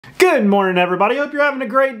Good morning, everybody. Hope you're having a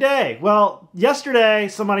great day. Well, yesterday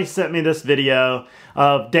somebody sent me this video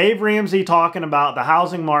of Dave Ramsey talking about the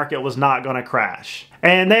housing market was not going to crash.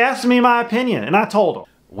 And they asked me my opinion, and I told them.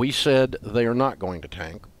 We said they are not going to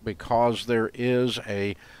tank because there is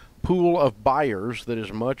a pool of buyers that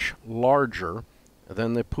is much larger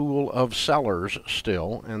than the pool of sellers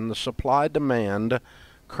still, and the supply-demand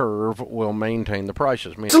curve will maintain the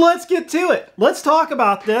prices. So let's get to it. Let's talk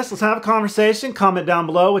about this. Let's have a conversation. Comment down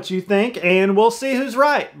below what you think, and we'll see who's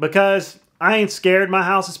right, because I ain't scared. My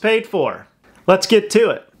house is paid for. Let's get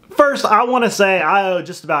to it. First, I want to say I owe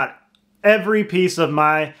just about every piece of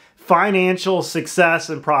my financial success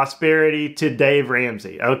and prosperity to Dave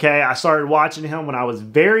Ramsey, okay? I started watching him when I was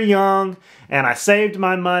very young, and I saved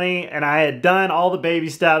my money, and I had done all the baby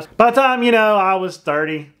steps. By the time, I was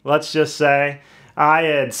 30, let's just say, I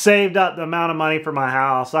had saved up the amount of money for my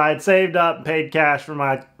house. I had saved up and paid cash for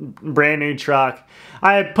my brand new truck.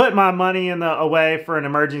 I had put my money away for an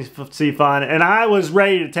emergency fund, and I was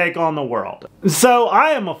ready to take on the world. So I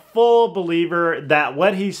am a full believer that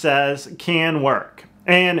what he says can work.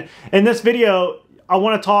 And in this video, I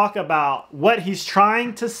want to talk about what he's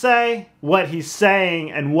trying to say, what he's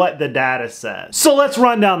saying, and what the data says. So let's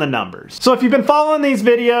run down the numbers. So if you've been following these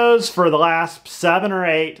videos for the last 7 or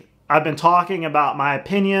 8, I've been talking about my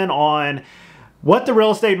opinion on what the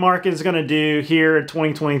real estate market is going to do here in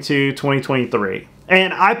 2022, 2023.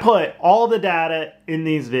 And I put all the data in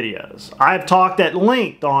these videos. I've talked at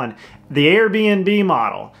length on the Airbnb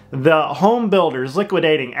model, the home builders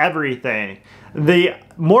liquidating everything, the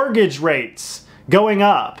mortgage rates going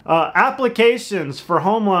up, applications for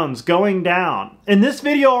home loans going down. In this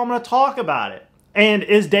video, I'm going to talk about it. And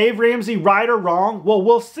is Dave Ramsey right or wrong? Well,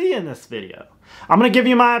 we'll see in this video. I'm going to give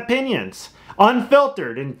you my opinions,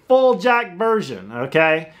 unfiltered, in full jack version,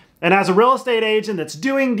 okay? And as a real estate agent that's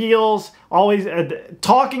doing deals, always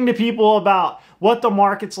talking to people about what the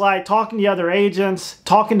market's like, talking to other agents,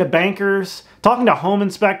 talking to bankers, talking to home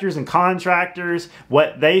inspectors and contractors,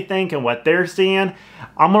 what they think and what they're seeing,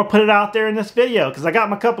 I'm going to put it out there in this video because I got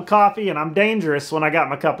my cup of coffee, and I'm dangerous when I got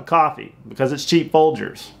my cup of coffee because it's cheap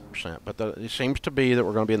Folgers. But it seems to be that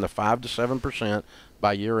we're going to be in the 5 to 7%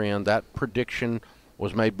 by year end. That prediction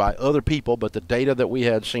was made by other people, but the data that we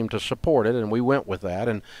had seemed to support it, and we went with that,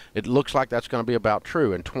 and it looks like that's going to be about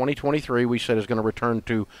true. In 2023, we said is going to return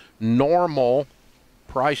to normal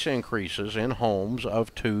price increases in homes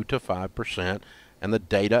of 2 to 5%, and the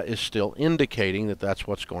data is still indicating that that's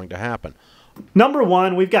what's going to happen. Number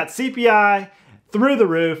one, we've got CPI through the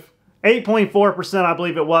roof. 8.4%, I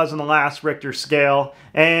believe it was, in the last Richter scale.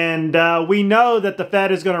 And we know that the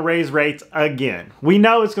Fed is going to raise rates again. We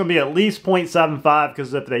know it's going to be at least 0.75,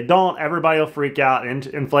 because if they don't, everybody will freak out and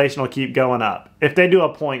inflation will keep going up if they do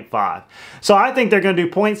a 0.5. So I think they're going to do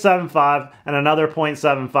 0.75 and another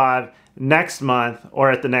 0.75 next month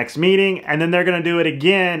or at the next meeting, and then they're going to do it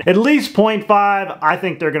again, at least 0.5. I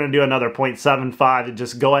think they're going to do another 0.75 to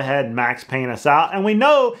just go ahead and max paying us out. And we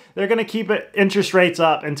know they're going to keep interest rates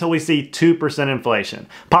up until we see 2% inflation.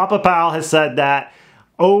 Papa Powell has said that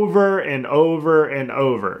over and over and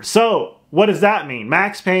over. So what does that mean?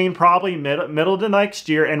 Max paying probably middle to next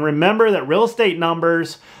year. And remember that real estate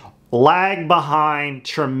numbers lag behind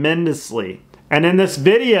tremendously. And in this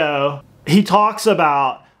video, he talks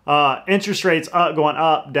about interest rates going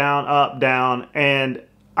up, down, and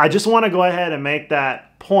I just want to go ahead and make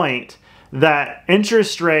that point that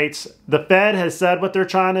interest rates, the Fed has said what they're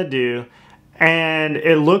trying to do, and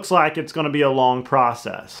it looks like it's going to be a long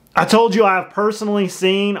process. I told you I've personally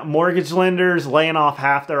seen mortgage lenders laying off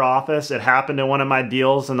half their office. It happened in one of my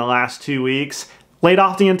deals in the last 2 weeks. Laid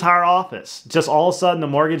off the entire office. Just all of a sudden the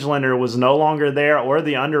mortgage lender was no longer there, or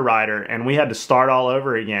the underwriter, and we had to start all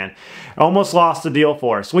over again. Almost lost the deal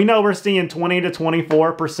for us. We know we're seeing 20 to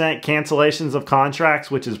 24% cancellations of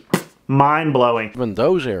contracts, which is mind-blowing. In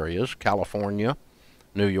those areas, California,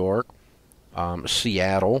 New York,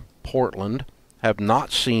 Seattle, Portland, have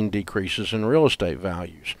not seen decreases in real estate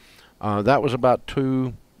values. That was about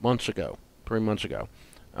 2 months ago, 3 months ago.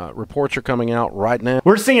 Reports are coming out right now.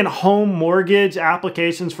 We're seeing home mortgage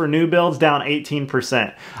applications for new builds down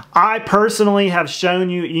 18%. I personally have shown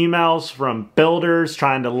you emails from builders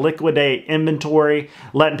trying to liquidate inventory,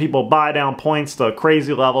 letting people buy down points to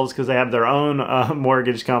crazy levels because they have their own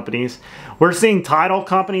mortgage companies. We're seeing title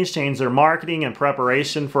companies change their marketing in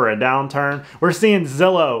preparation for a downturn. We're seeing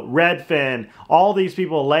Zillow, Redfin, all these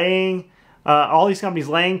companies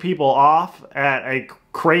laying people off at a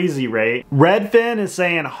crazy rate. Redfin is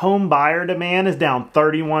saying home buyer demand is down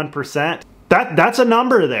 31%. That's a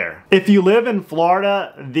number there. If you live in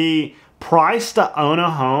Florida, the price to own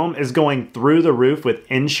a home is going through the roof with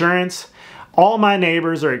insurance. All my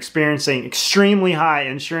neighbors are experiencing extremely high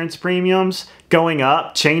insurance premiums going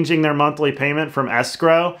up, changing their monthly payment from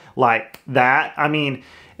escrow like that. I mean,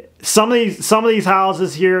 some of these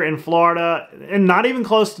houses here in Florida, and not even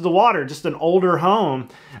close to the water, just an older home,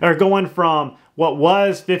 are going from what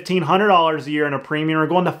was $1,500 a year in a premium are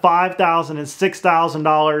going to $5,000 and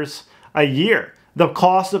 $6,000 a year. The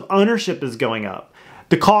cost of ownership is going up.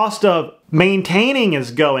 The cost of maintaining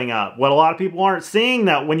is going up. What a lot of people aren't seeing,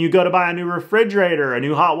 that when you go to buy a new refrigerator, a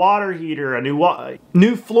new hot water heater, a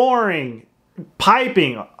new flooring,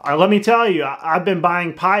 piping, let me tell you, I've been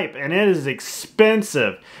buying pipe and it is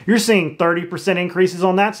expensive. You're seeing 30% increases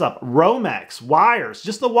on that stuff. Romex, wires,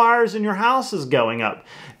 just the wires in your house is going up.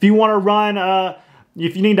 If you want to run,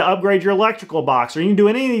 if you need to upgrade your electrical box or you can do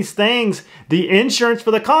any of these things, the insurance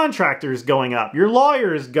for the contractor is going up. Your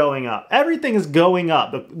lawyer is going up. Everything is going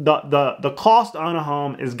up. The cost on a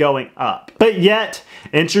home is going up. But yet,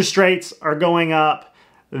 interest rates are going up.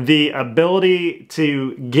 The ability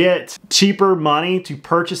to get cheaper money to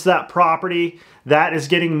purchase that property, that is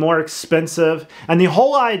getting more expensive. And the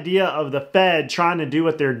whole idea of the Fed trying to do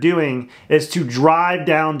what they're doing is to drive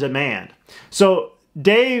down demand. So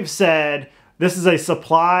Dave said this is a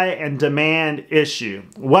supply and demand issue.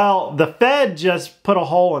 Well, the Fed just put a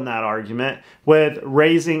hole in that argument with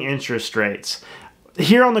raising interest rates.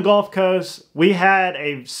 Here on the Gulf Coast, we had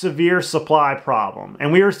a severe supply problem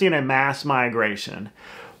and we were seeing a mass migration.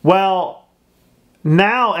 Well,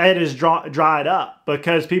 now it is dried up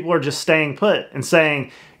because people are just staying put and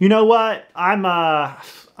saying, you know what, I'm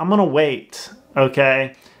gonna wait,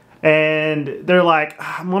 okay? And they're like,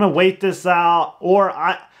 I'm gonna wait this out, or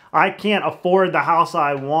I can't afford the house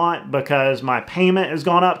I want because my payment has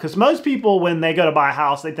gone up. Because most people, when they go to buy a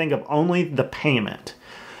house, they think of only the payment.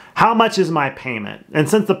 How much is my payment? And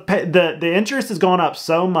since the interest has gone up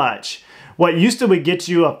so much, what used to would get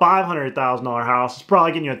you a $500,000 house is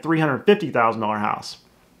probably getting you a $350,000 house.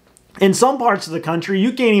 In some parts of the country,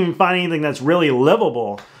 you can't even find anything that's really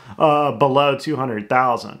livable below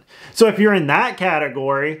 $200,000. So if you're in that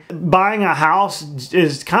category, buying a house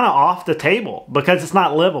is kind of off the table because it's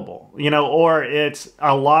not livable, you know, or it's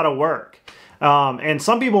a lot of work. And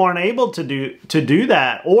some people aren't able to do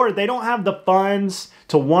that, or they don't have the funds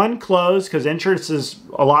to, one, close because interest is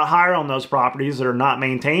a lot higher on those properties that are not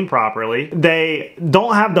maintained properly. They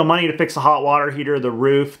don't have the money to fix the hot water heater, the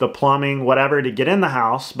roof, the plumbing, whatever, to get in the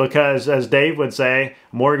house because, as Dave would say,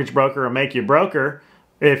 mortgage broker will make you broker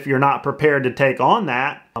if you're not prepared to take on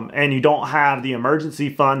that, and you don't have the emergency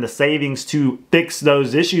fund, the savings to fix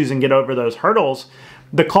those issues and get over those hurdles.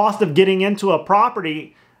 The cost of getting into a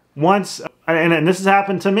property once, and this has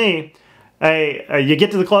happened to me, you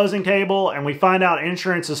get to the closing table and we find out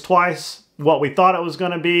insurance is twice what we thought it was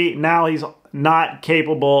going to be. Now he's not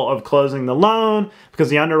capable of closing the loan because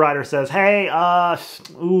the underwriter says, hey,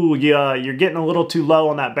 yeah, you're getting a little too low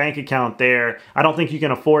on that bank account there. I don't think you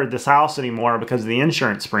can afford this house anymore because of the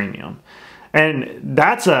insurance premium. And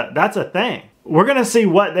that's a thing. We're going to see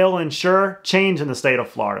what they'll insure change in the state of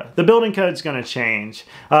Florida. The building code's going to change.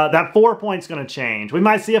 That 4-point's going to change. We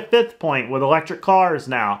might see a 5th point with electric cars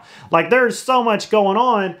now. Like, there's so much going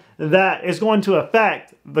on that is going to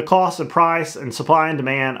affect the cost and price and supply and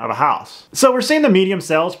demand of a house. So we're seeing the medium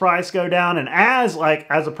sales price go down, and as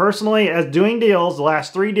doing deals, the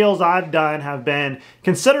last 3 deals I've done have been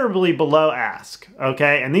considerably below ask,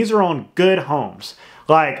 okay? And these are on good homes.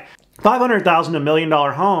 Like $500,000 to $1 million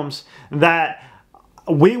homes that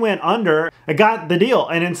we went under and got the deal.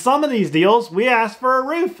 And in some of these deals, we asked for a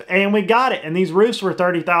roof and we got it. And these roofs were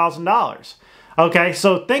 $30,000. Okay,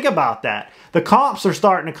 so think about that. The comps are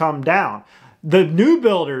starting to come down. The new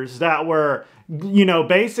builders that were, you know,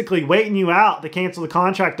 basically waiting you out to cancel the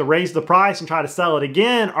contract to raise the price and try to sell it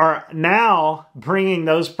again are now bringing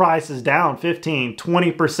those prices down 15,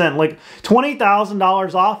 20%, like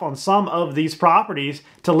 $20,000 off on some of these properties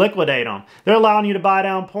to liquidate them. They're allowing you to buy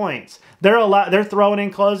down points. They're throwing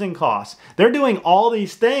in closing costs. They're doing all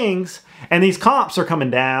these things, and these comps are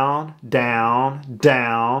coming down, down,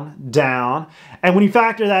 down, down. And when you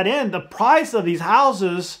factor that in, the price of these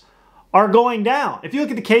houses are going down. If you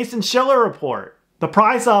look at the Case and Schiller report, the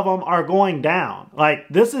price of them are going down. Like,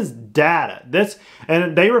 this is data.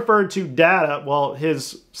 And they referred to data, well,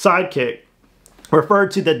 his sidekick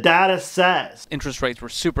referred to the data says. Interest rates were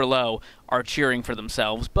super low, are cheering for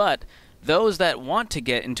themselves, but those that want to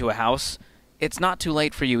get into a house, it's not too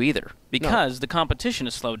late for you either, because the competition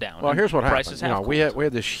has slowed down. Well, here's what happened. You know, we had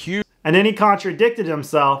this huge... And then he contradicted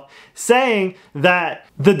himself, saying that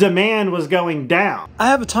the demand was going down. I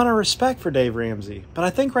have a ton of respect for Dave Ramsey, but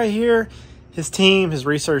I think right here, his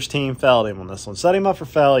research team failed him on this one. Set him up for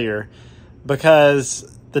failure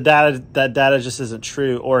because that data just isn't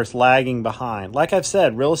true, or it's lagging behind. Like I've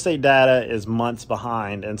said, real estate data is months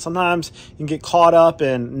behind, and sometimes you can get caught up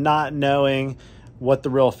in not knowing what the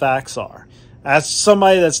real facts are. As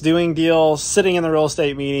somebody that's doing deals, sitting in the real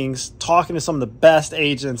estate meetings, talking to some of the best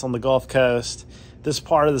agents on the Gulf Coast, this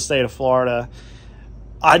part of the state of Florida,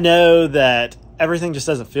 I know that everything just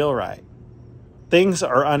doesn't feel right. Things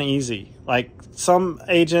are uneasy. Like some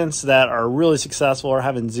agents that are really successful are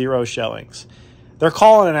having 0 showings. They're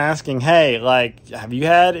calling and asking, hey, like, have you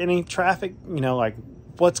had any traffic? You know, like,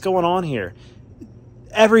 what's going on here?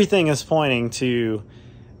 Everything is pointing to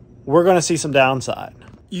we're going to see some downside.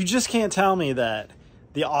 You just can't tell me that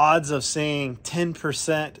the odds of seeing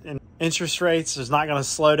 10% in interest rates is not going to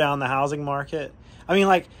slow down the housing market. I mean,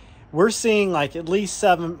 like, we're seeing like at least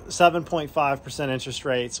 7.5% interest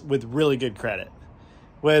rates with really good credit.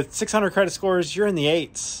 With 600 credit scores, you're in the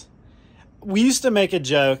 8s. We used to make a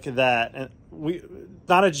joke that,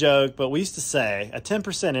 not a joke, but we used to say a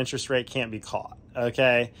 10% interest rate can't be caught,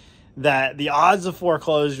 okay? That the odds of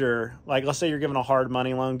foreclosure, like let's say you're given a hard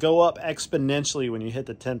money loan, go up exponentially when you hit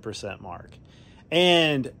the 10% mark.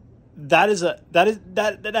 And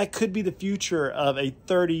that could be the future of a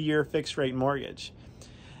 30-year fixed rate mortgage.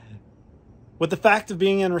 With the fact of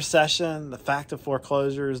being in recession, the fact of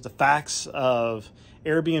foreclosures, the facts of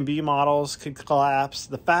Airbnb models could collapse,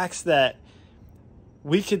 the facts that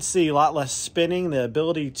we could see a lot less spending, the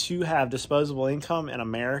ability to have disposable income in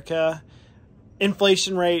America,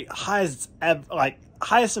 inflation rate highest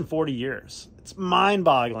in 40 years. It's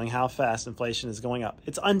mind-boggling how fast inflation is going up.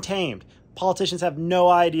 It's untamed. Politicians have no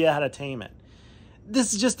idea how to tame it.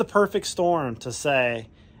 This is just the perfect storm to say,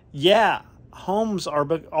 yeah, homes are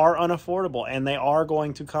unaffordable and they are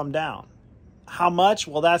going to come down. How much?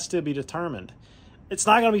 Well, that's to be determined. It's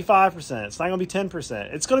not going to be 5%. It's not going to be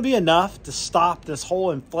 10%. It's going to be enough to stop this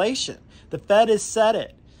whole inflation. The Fed has said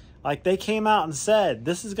it. Like, they came out and said,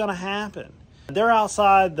 this is going to happen. They're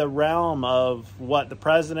outside the realm of what the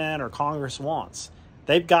president or Congress wants.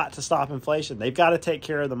 They've got to stop inflation. They've got to take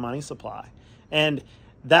care of the money supply. And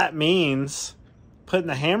that means putting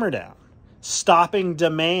the hammer down, stopping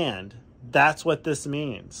demand. That's what this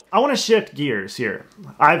means. I want to shift gears here.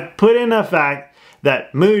 I've put in a fact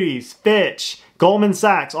that Moody's, Fitch, Goldman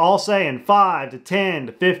Sachs all saying 5 to 10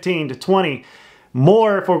 to 15 to 20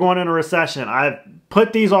 more if we're going into a recession. I've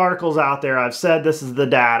put these articles out there. I've said this is the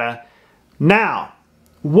data. Now,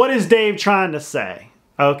 what is Dave trying to say?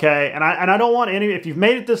 Okay, and I don't want any, if you've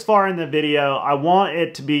made it this far in the video, I want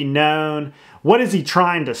it to be known, what is he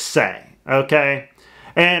trying to say? Okay,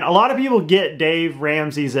 and a lot of people get Dave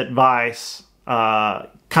Ramsey's advice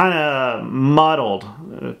kind of muddled,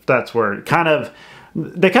 if that's word,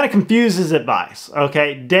 they kind of confuse his advice.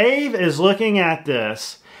 Okay, Dave is looking at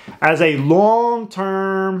this as a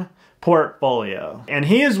long-term portfolio, and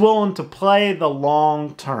he is willing to play the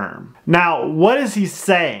long term. Now, what is he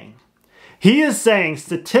saying? He is saying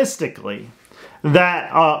statistically that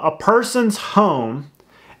a person's home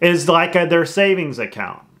is like their savings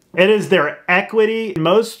account. It is their equity.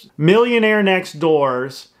 Most millionaire next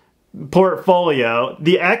door's portfolio,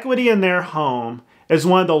 the equity in their home is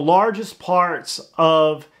one of the largest parts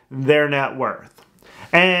of their net worth.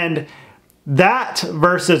 And that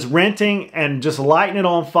versus renting and just lighting it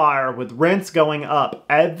on fire with rents going up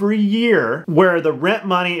every year, where the rent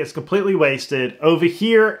money is completely wasted. Over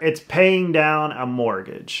here, it's paying down a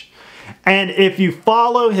mortgage. And if you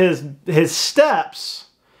follow his steps,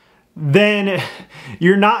 then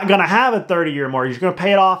you're not going to have a 30-year mortgage. You're going to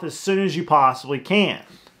pay it off as soon as you possibly can.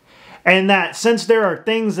 And that since there are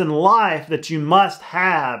things in life that you must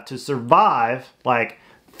have to survive, like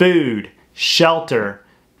food, shelter,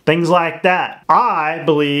 things like that, I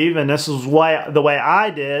believe, and this is the way I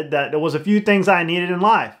did, that there was a few things I needed in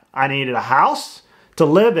life. I needed a house to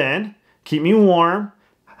live in, keep me warm,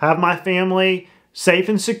 have my family safe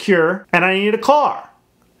and secure, and I needed a car.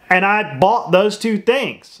 And I bought those two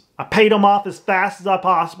things. I paid them off as fast as I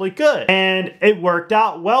possibly could, and it worked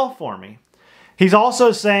out well for me. He's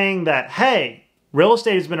also saying that, hey, real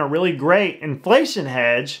estate has been a really great inflation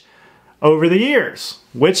hedge over the years,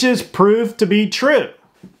 which is proved to be true.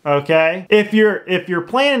 Okay, if you're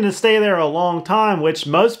planning to stay there a long time, which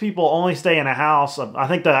most people only stay in a house, I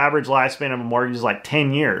think the average lifespan of a mortgage is like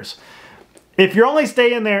 10 years. If you're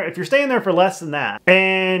staying there for less than that,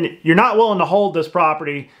 and you're not willing to hold this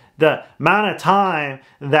property the amount of time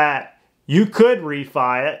that you could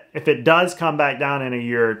refi it if it does come back down in a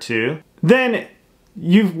year or two, then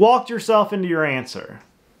you've walked yourself into your answer.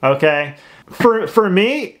 Okay, for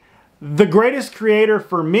me, the greatest creator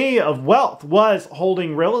for me of wealth was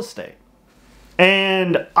holding real estate.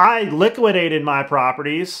 And I liquidated my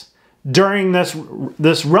properties during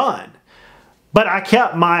this run. But I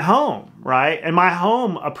kept my home, right? And my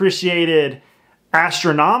home appreciated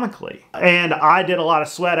astronomically. And I did a lot of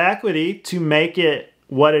sweat equity to make it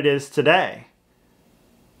what it is today.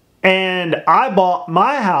 And I bought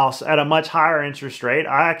my house at a much higher interest rate.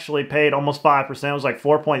 I actually paid almost 5%. It was like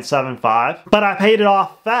 4.75. But I paid it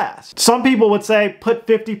off fast. Some people would say, put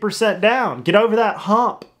 50% down. Get over that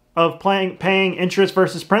hump of paying interest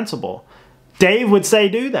versus principal. Dave would say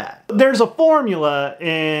do that. There's a formula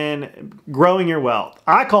in growing your wealth.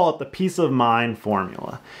 I call it the peace of mind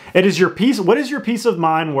formula. It is your peace. What is your peace of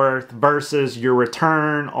mind worth versus your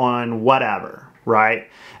return on whatever, right?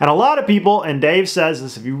 And a lot of people, and Dave says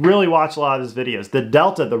this if you really watch a lot of his videos, the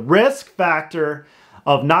delta, the risk factor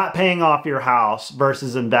of not paying off your house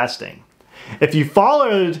versus investing. If you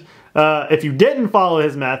didn't follow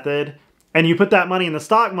his method, and you put that money in the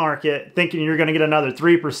stock market thinking you're going to get another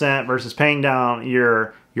 3% versus paying down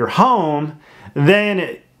your home,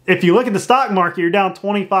 then if you look at the stock market, you're down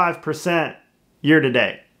 25% year to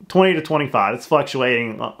date. 20 to 25. It's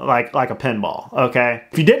fluctuating like a pinball, okay?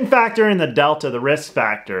 If you didn't factor in the delta, the risk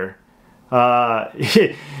factor,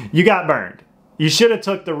 you got burned. You should have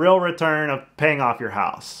took the real return of paying off your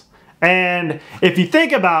house. And if you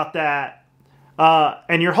think about that,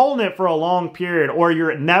 and you're holding it for a long period, or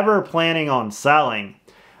you're never planning on selling,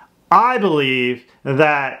 I believe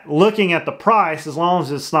that looking at the price, as long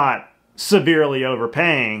as it's not severely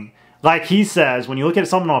overpaying, like he says, when you look at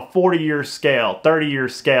something on a 40-year scale, 30-year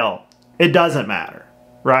scale, it doesn't matter,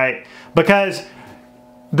 right? Because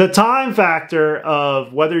the time factor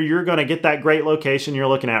of whether you're going to get that great location you're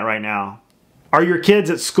looking at right now, are your kids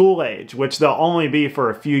at school age, which they'll only be for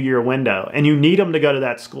a few-year window, and you need them to go to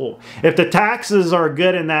that school. If the taxes are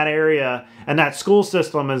good in that area and that school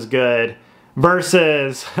system is good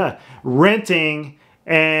versus renting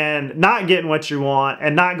and not getting what you want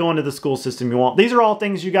and not going to the school system you want, these are all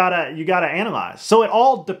things you gotta analyze. So it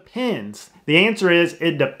all depends. The answer is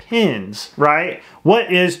it depends, right? What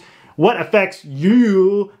affects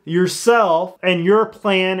you, yourself, and your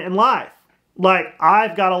plan in life? Like,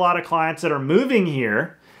 I've got a lot of clients that are moving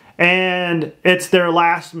here and it's their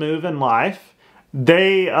last move in life.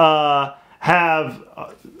 They have,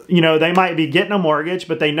 they might be getting a mortgage,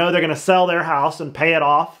 but they know they're going to sell their house and pay it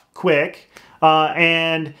off quick.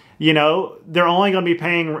 And they're only going to be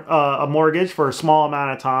paying a mortgage for a small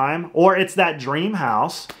amount of time, or it's that dream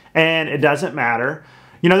house and it doesn't matter.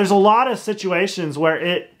 There's a lot of situations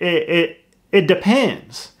where it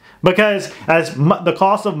depends. Because as the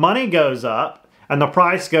cost of money goes up and the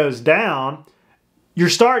price goes down, you're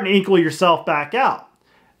starting to equal yourself back out.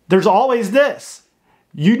 There's always this.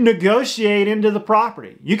 You negotiate into the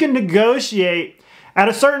property. You can negotiate at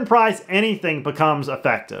a certain price, anything becomes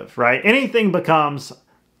effective, right? Anything becomes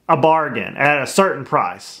a bargain at a certain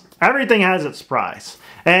price. Everything has its price.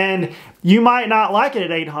 And you might not like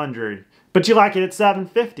it at $800, but you like it at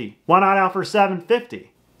 $750. Why not offer $750?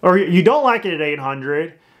 Or you don't like it at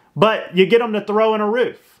 $800, but you get them to throw in a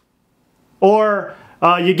roof. Or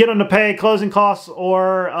you get them to pay closing costs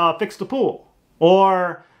or fix the pool.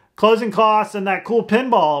 Or closing costs and that cool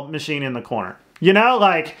pinball machine in the corner.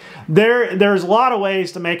 There's a lot of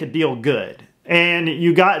ways to make a deal good. And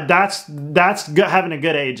that's having a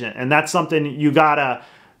good agent. And that's something you gotta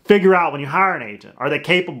figure out when you hire an agent. Are they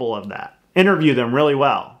capable of that? Interview them really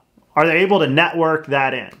well. Are they able to network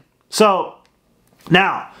that in? So,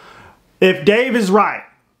 now, if Dave is right,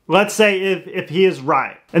 let's say if he is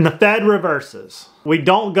right, and the Fed reverses, we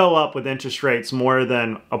don't go up with interest rates more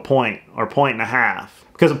than a point or 1.5.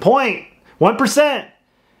 Because 1%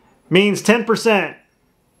 means 10%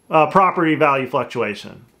 property value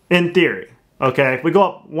fluctuation, in theory. Okay, if we go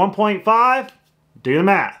up 1.5, do the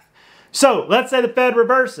math. So let's say the Fed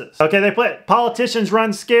reverses. Okay, politicians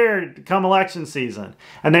run scared come election season,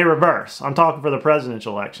 and they reverse. I'm talking for the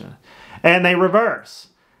presidential election. And they reverse.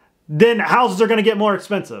 Then houses are going to get more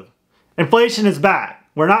expensive. Inflation is back.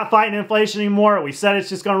 We're not fighting inflation anymore. We said it's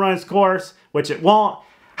just going to run its course, which it won't.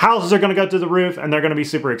 Houses are going to go through the roof, and they're going to be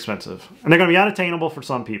super expensive. And they're going to be unattainable for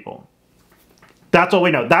some people. That's what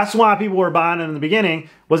we know. That's why people were buying in the beginning,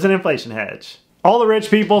 was an inflation hedge. All the rich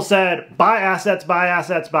people said, buy assets, buy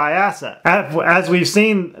assets, buy assets. As we've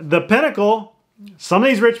seen the pinnacle, some of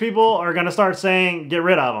these rich people are going to start saying, get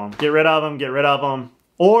rid of them, get rid of them, get rid of them.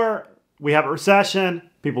 Or we have a recession,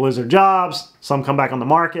 people lose their jobs, some come back on the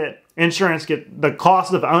market. Insurance, the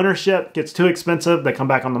cost of ownership gets too expensive, they come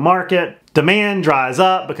back on the market. Demand dries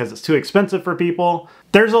up because it's too expensive for people.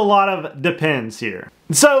 There's a lot of depends here.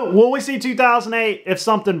 So will we see 2008 if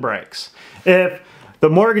something breaks? If the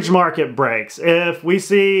mortgage market breaks, if we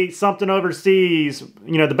see something overseas,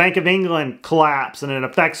 you know, the Bank of England collapse and it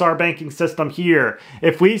affects our banking system here,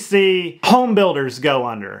 if we see home builders go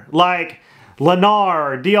under, like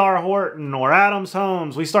Lennar, or D.R. Horton, or Adams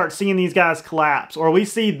Homes, we start seeing these guys collapse, or we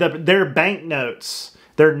see their banknotes,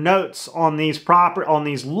 their notes on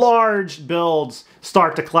these large builds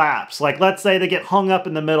start to collapse. Like, let's say they get hung up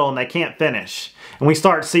in the middle and they can't finish, and we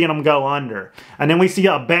start seeing them go under. And then we see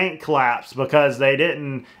a bank collapse because they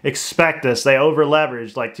didn't expect this. They over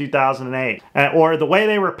leveraged like 2008. Or the way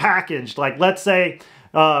they were packaged, like let's say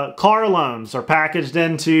car loans are packaged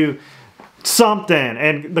into something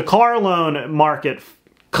and the car loan market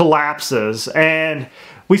collapses and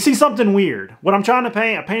we see something weird. What I'm trying to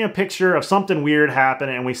paint, I paint a picture of something weird happen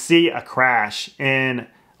and we see a crash in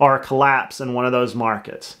or a collapse in one of those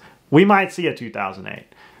markets. We might see a 2008.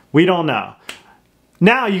 We don't know.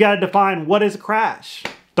 Now you got to define what is a crash.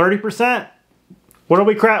 30%? What are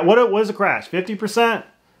we what is a crash? 50%?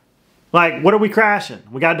 Like, what are we crashing?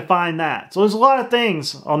 We got to define that. So there's a lot of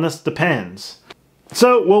things on this depends.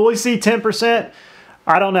 So will we see 10%?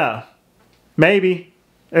 I don't know. Maybe.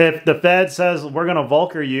 If the Fed says we're going to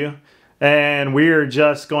Volcker you and we're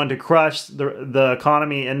just going to crush the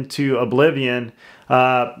economy into oblivion,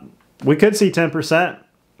 we could see 10%.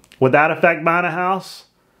 Would that affect buying a house?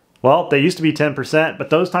 Well, they used to be 10%, but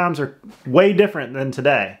those times are way different than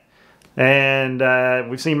today. And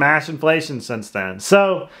we've seen mass inflation since then.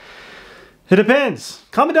 So it depends.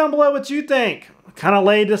 Comment down below what you think. Kind of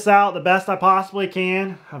laid this out the best I possibly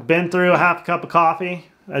can. I've been through a half a cup of coffee,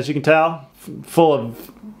 as you can tell, full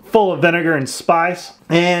of vinegar and spice.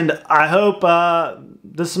 And I hope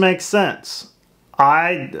this makes sense.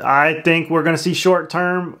 I think we're going to see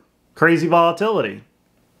short-term crazy volatility.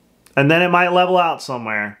 And then it might level out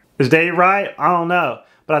somewhere. Is Dave right? I don't know.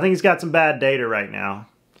 But I think he's got some bad data right now.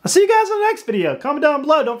 I'll see you guys in the next video. Comment down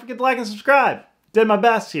below. Don't forget to like and subscribe. Did my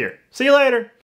best here. See you later.